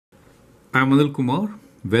I'm Anil Kumar.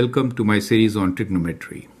 Welcome to my series on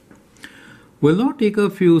trigonometry. We'll now take a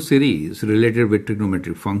few series related with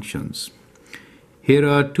trigonometric functions. Here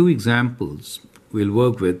are two examples. We'll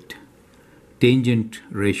work with tangent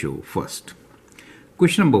ratio first.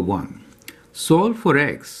 Question number 1. Solve for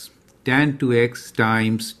x tan 2x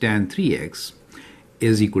times tan 3x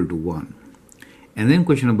is equal to 1. And then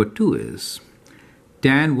question number 2 is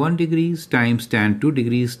tan 1 degrees times tan 2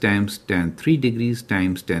 degrees times tan 3 degrees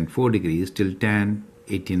times tan 4 degrees till tan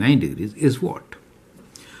 89 degrees is what?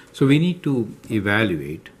 So we need to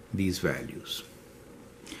evaluate these values.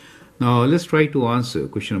 Now let's try to answer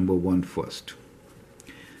question number 1 first.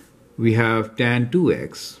 We have tan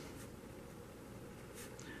 2x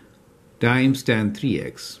times tan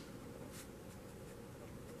 3x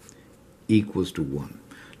equals to 1.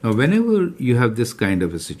 Now whenever you have this kind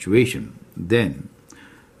of a situation, then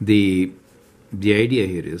the idea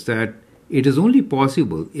here is that it is only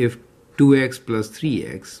possible if 2x plus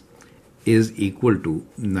 3x is equal to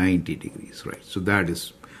 90 degrees, right? So that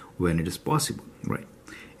is when it is possible, right?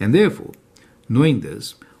 And therefore, knowing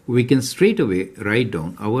this, we can straight away write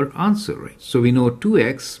down our answer, right? So we know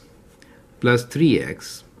 2x plus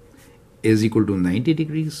 3x is equal to 90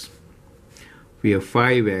 degrees. We have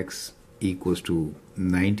 5x equals to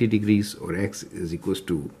 90 degrees, or x is equals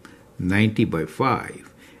to 90 by 5.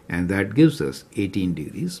 And that gives us 18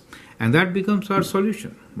 degrees, and that becomes our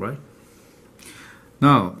solution, right?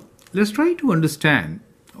 Now, let's try to understand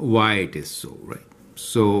why it is so, right?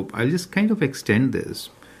 So, I'll just kind of extend this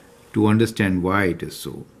to understand why it is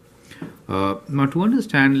so. Now, to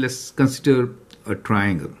understand, let's consider a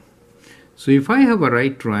triangle. So, if I have a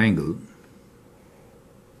right triangle,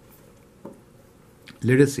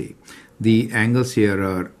 let us say the angles here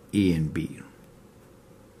are A and B.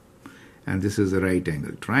 And this is a right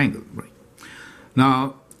angle triangle, right?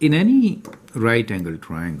 Now, in any right angle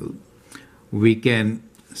triangle, we can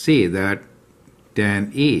say that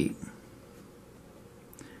tan A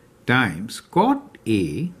times cot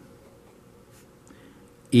A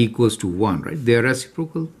equals to 1, right? They are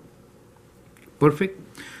reciprocal. Perfect.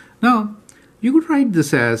 Now, you could write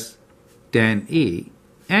this as tan A,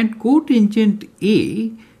 and cotangent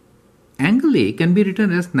A, angle A can be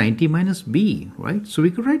written as 90 minus B, right? So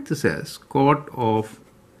we could write this as cot of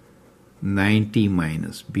 90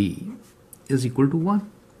 minus B is equal to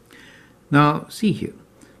 1. Now see here.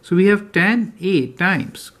 So we have tan A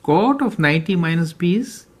times cot of 90 minus B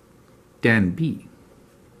is tan B.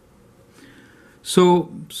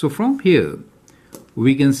 So from here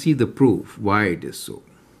we can see the proof why it is so.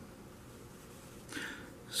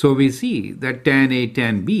 So we see that tan A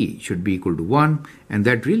tan B should be equal to 1, and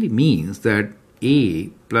that really means that A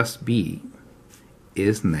plus B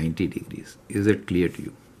is 90 degrees. Is that clear to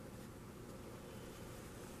you?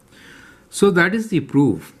 So that is the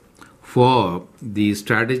proof for the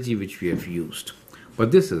strategy which we have used.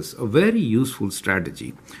 But this is a very useful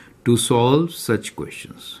strategy to solve such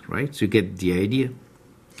questions, right? So you get the idea.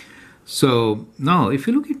 So now if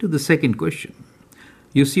you look into the second question,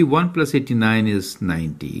 you see 1 plus 89 is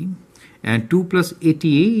 90, and 2 plus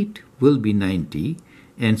 88 will be 90,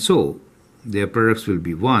 and so their products will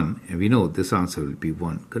be 1, and we know this answer will be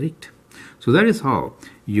 1, correct? So that is how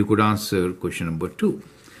you could answer question number 2.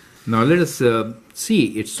 Now let us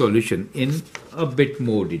see its solution in a bit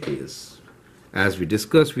more details. As we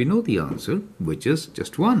discussed, we know the answer, which is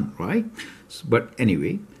just 1, right? But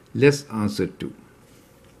anyway, let's answer 2.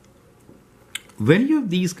 When you have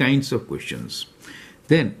these kinds of questions,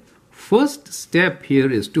 then first step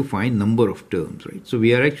here is to find number of terms, right? So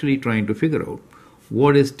we are actually trying to figure out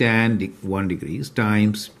what is tan 1 degrees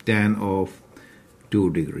times tan of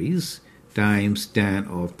 2 degrees times tan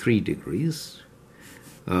of 3 degrees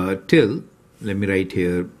till, let me write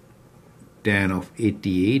here, tan of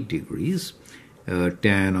 88 degrees,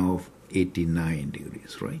 tan of 89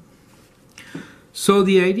 degrees, right? So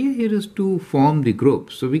the idea here is to form the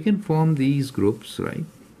groups. So we can form these groups, right?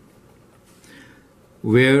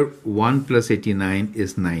 Where 1 plus 89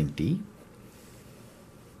 is 90,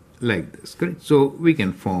 like this, correct? So we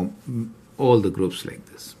can form all the groups like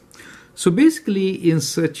this. So basically in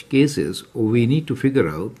such cases, we need to figure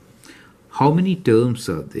out how many terms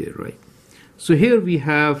are there, right? So here we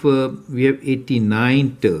have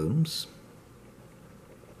 89 terms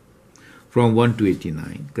from 1 to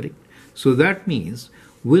 89, correct? So that means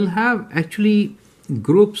we'll have actually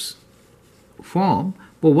groups form,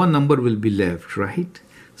 but one number will be left, right?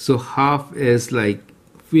 So half is like,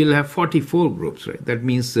 we'll have 44 groups, right? That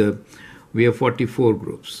means we have 44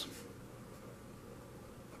 groups.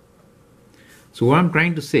 So what I'm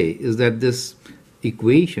trying to say is that this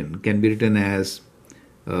equation can be written as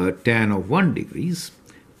tan of 1 degrees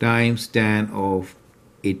times tan of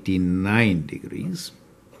 89 degrees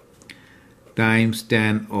times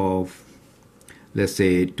tan of, let's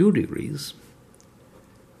say, 2 degrees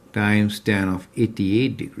times tan of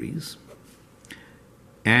 88 degrees,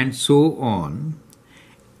 and so on.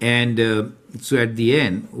 And so at the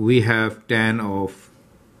end, we have tan of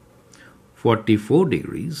 44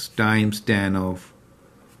 degrees times tan of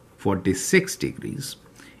 46 degrees.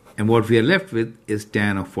 And what we are left with is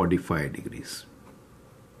tan of 45 degrees.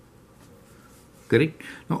 Correct?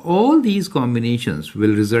 Now, all these combinations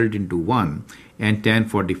will result into 1, and tan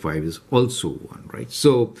 45 is also 1, right?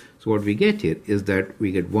 So what we get here is that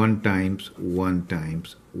we get 1 times 1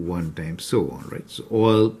 times 1 times so on, right? So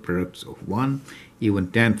all products of 1,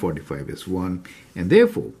 even tan 45 is 1, and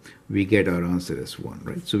therefore we get our answer as 1,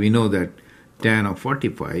 right? So we know that tan of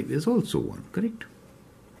 45 is also 1, correct?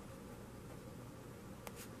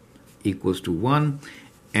 Equals to 1,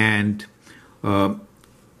 and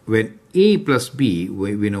when A plus B,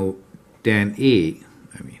 we know tan A,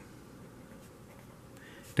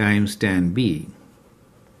 times tan B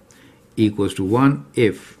equals to 1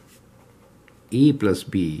 if A plus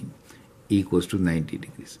B equals to 90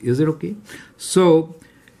 degrees. Is it okay? So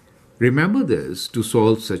remember this to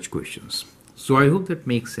solve such questions. So I hope that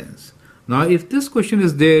makes sense. Now, if this question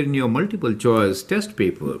is there in your multiple choice test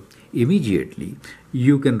paper, immediately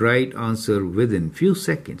you can write answer within few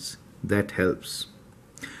seconds. That helps.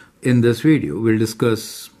 In this video, we'll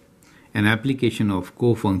discuss an application of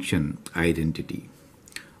cofunction identity.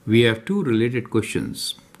 We have two related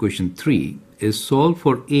questions. Question 3 is solve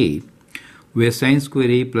for A, where sine square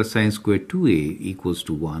A plus sine square 2A equals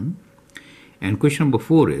to 1. And question number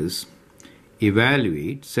 4 is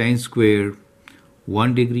evaluate sine square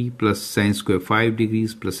 1 degree plus sine square 5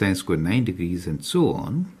 degrees plus sine square 9 degrees and so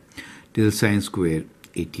on till sine square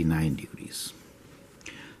 89 degrees.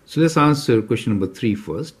 So let's answer question number 3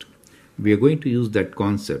 first. We are going to use that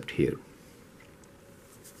concept here.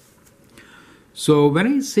 So when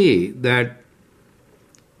I say that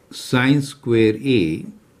sine square A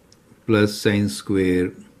plus sine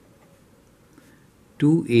square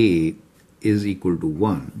 2A is equal to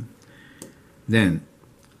 1, then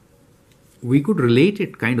we could relate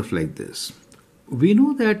it kind of like this. We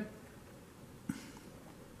know that,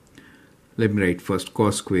 let me write first,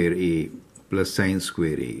 cos square A plus sine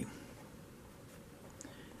square A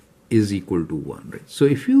is equal to 1, right? So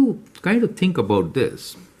if you kind of think about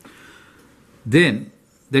this, then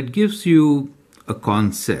that gives you a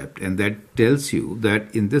concept, and that tells you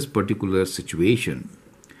that in this particular situation,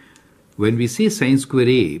 when we say sine square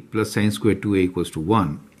A plus sine square 2A equals to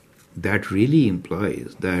 1, that really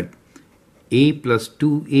implies that A plus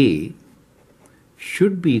 2A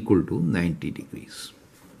should be equal to 90 degrees.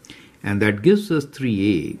 And that gives us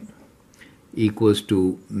 3A equals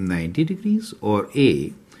to 90 degrees, or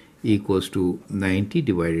A equals to 90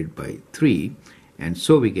 divided by 3, and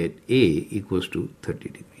so we get A equals to 30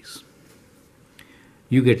 degrees.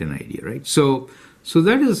 You get an idea, right? So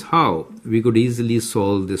that is how we could easily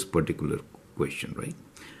solve this particular question, right?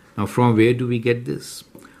 Now, from where do we get this?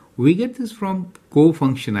 We get this from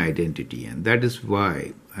cofunction identity, and that is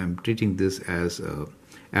why I'm treating this as an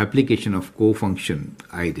application of cofunction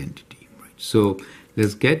identity, right? So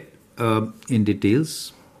let's get in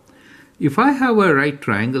details. If I have a right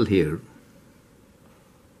triangle here,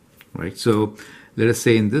 right? So let us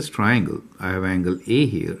say in this triangle, I have angle A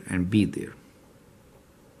here and B there.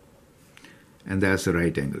 And that's a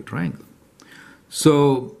right angle triangle.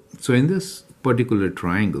 So in this particular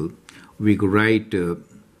triangle, we could write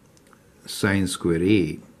sine square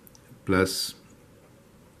A plus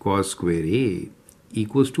cos square A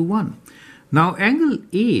equals to 1. Now, angle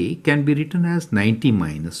A can be written as 90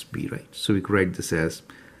 minus B, right? So we could write this as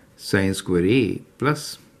sine square A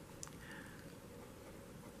plus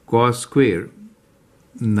cos square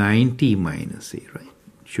 90 minus A, right?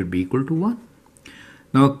 Should be equal to 1.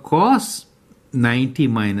 Now, cos 90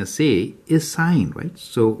 minus A is sine, right?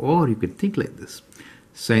 So, or you can think like this.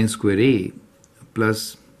 Sine square A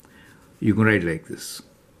plus, you can write like this,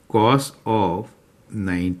 cos of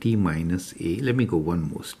 90 minus A. Let me go one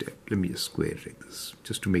more step. Let me just square it like this,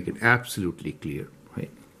 just to make it absolutely clear,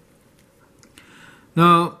 right?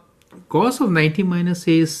 Now, cos of 90 minus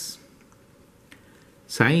A is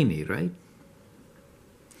sine A, right?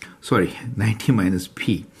 Sorry, 90 minus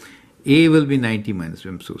B. A will be 90 minus B.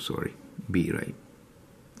 I'm so sorry. B, right?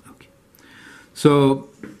 Okay. So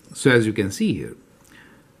as you can see here,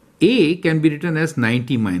 A can be written as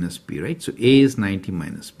 90 minus B, right? So A is 90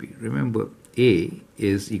 minus B. Remember, A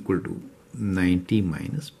is equal to 90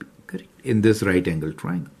 minus B, correct? In this right angle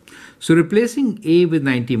triangle. So replacing A with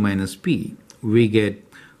 90 minus B, we get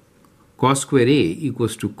cos square A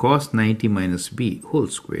equals to cos 90 minus B whole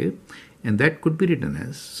square, and that could be written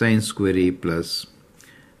as sin square A plus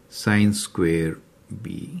sin square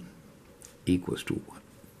B equals to 1.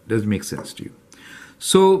 Does it make sense to you?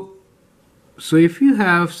 So if you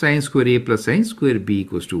have sin square A plus sin square B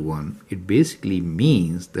equals to 1, it basically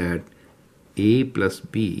means that A plus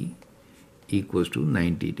B equals to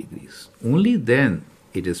 90 degrees. Only then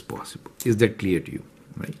it is possible. Is that clear to you?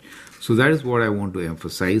 Right? So that is what I want to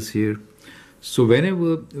emphasize here. So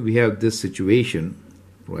whenever we have this situation,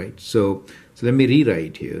 right? So let me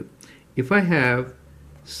rewrite here. If I have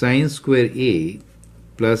sin square A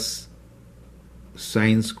plus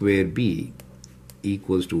sin square B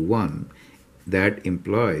equals to 1, that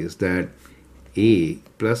implies that A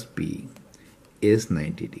plus B is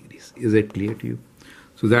 90 degrees. Is that clear to you?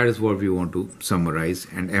 So that is what we want to summarize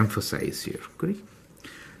and emphasize here. Correct?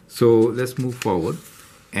 So let's move forward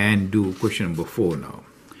and do question number 4 now.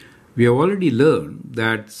 We have already learned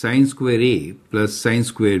that sin square A plus sin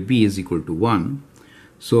square B is equal to 1.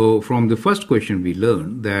 So from the first question we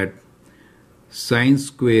learned that sin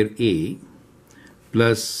square A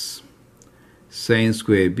plus sin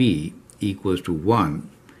square B equals to 1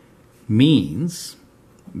 means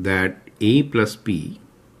that A plus B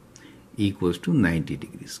equals to 90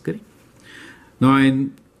 degrees. Correct? Now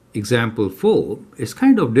in example 4, it's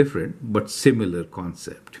kind of different but similar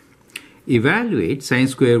concept. Evaluate sin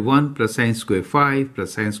square 1 plus sin square 5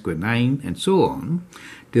 plus sin square 9 and so on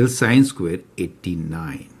till sin square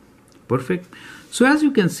 89. Perfect. So as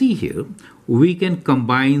you can see here, we can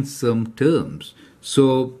combine some terms.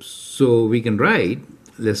 So we can write,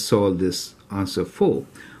 let's solve this answer 4.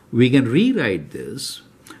 We can rewrite this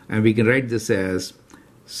and we can write this as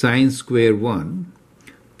sin square 1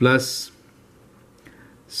 plus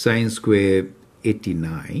sin square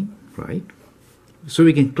 89, right? So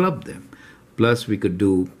we can club them. Plus we could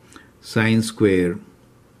do sin square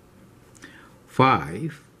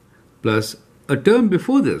 5 plus a term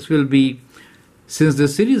before this will be, since the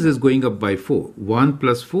series is going up by 4, 1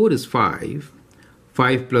 plus 4 is 5,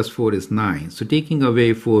 5 plus 4 is 9. So taking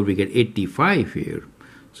away 4, we get 85 here.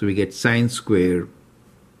 So we get sin square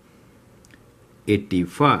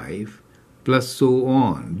 85 plus so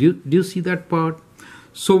on. Do you see that part?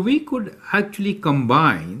 So we could actually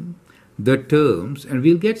combine the terms and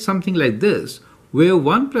we'll get something like this, where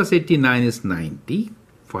 1 plus 89 is 90,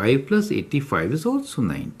 5 plus 85 is also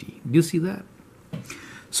 90. Do you see that?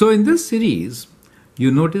 So in this series,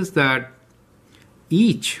 you notice that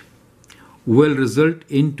each will result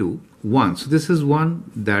into 1. So this is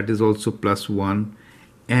 1, that is also plus 1,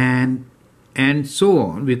 and so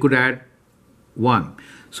on. We could add 1.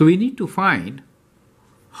 So we need to find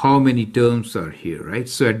how many terms are here, right?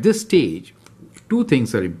 So at this stage, two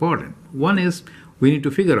things are important. One is we need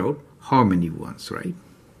to figure out how many ones, right?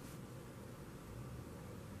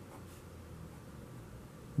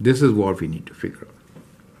 This is what we need to figure out.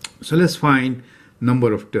 So let's find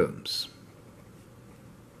number of terms.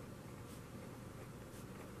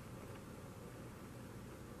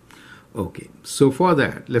 Okay, so for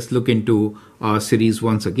that, let's look into our series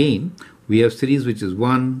once again. We have series which is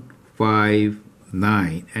 1, 5,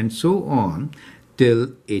 9, and so on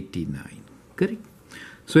till 89. Correct?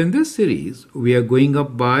 So in this series, we are going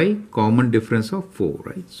up by common difference of 4,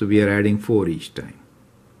 right? So we are adding 4 each time.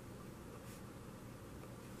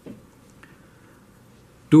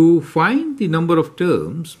 To find the number of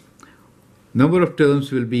terms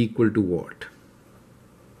will be equal to what?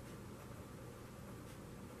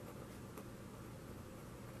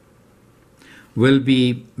 Will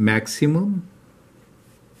be maximum,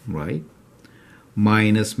 right,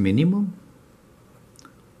 minus minimum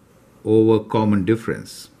over common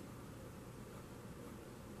difference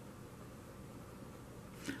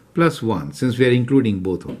plus 1, since we are including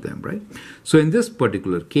both of them, right? So in this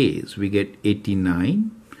particular case, we get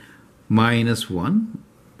 89 minus 1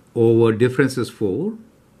 over difference is 4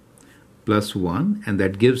 plus 1, and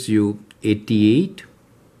that gives you 88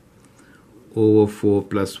 over 4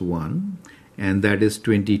 plus 1, and that is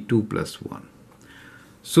 22 plus 1.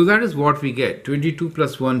 So that is what we get, 22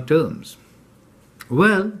 plus 1 terms.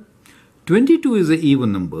 Well, 22 is an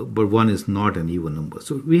even number, but 1 is not an even number.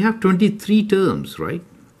 So we have 23 terms, right?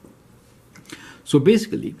 So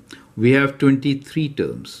basically, we have 23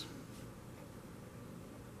 terms.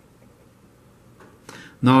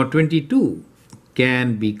 Now 22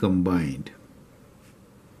 can be combined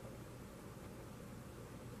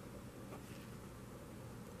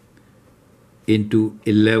into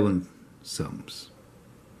 11 sums,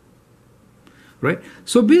 right?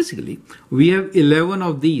 So basically we have 11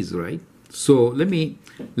 of these, right? So let me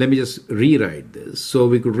just rewrite this. So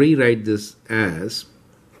we could rewrite this as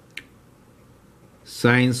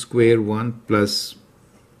sine square 1 plus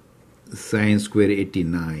sine square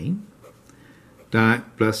 89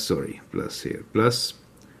 plus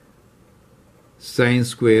sine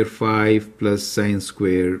square 5 plus sine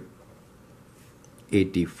square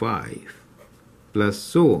 85 plus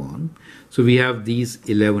so on. So we have these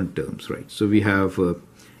 11 terms, right? So we have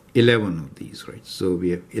 11 of these, right? So we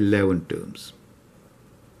have 11 terms.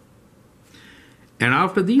 And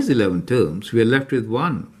after these 11 terms, we are left with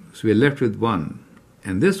one. So we are left with one.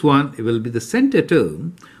 And this one, it will be the center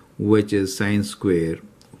term, which is sine square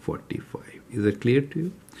 45. Is that clear to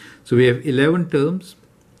you? So we have 11 terms,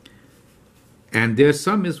 and their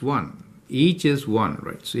sum is 1. Each is 1,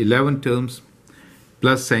 right? So 11 terms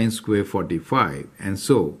plus sine square 45. And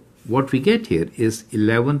so what we get here is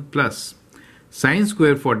 11 plus sine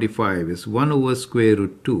square 45 is 1 over square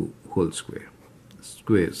root 2 whole square.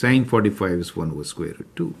 Sine 45 is 1 over square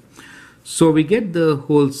root 2. So we get the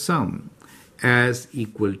whole sum as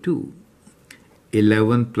equal to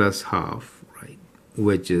 11 plus half, right,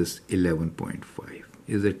 which is 11.5.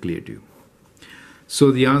 Is that clear to you?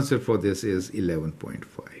 So the answer for this is 11.5.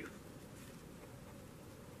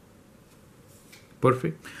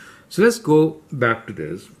 Perfect. So let's go back to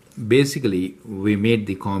this. Basically, we made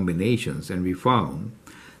the combinations and we found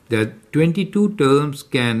that 22 terms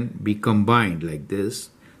can be combined like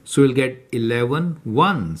this. So we'll get 11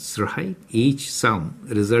 ones, right? Each sum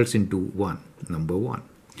results into 1, number 1.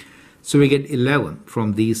 So we get 11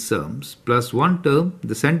 from these sums plus one term,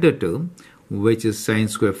 the center term, which is sine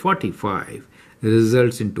square 45,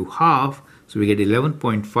 results into half. So we get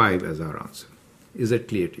 11.5 as our answer. Is that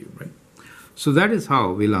clear to you, right? So that is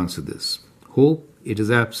how we'll answer this. Hope it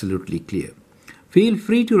is absolutely clear. Feel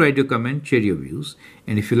free to write your comment, share your views,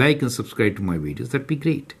 and if you like and subscribe to my videos, that'd be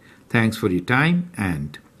great. Thanks for your time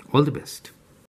and all the best.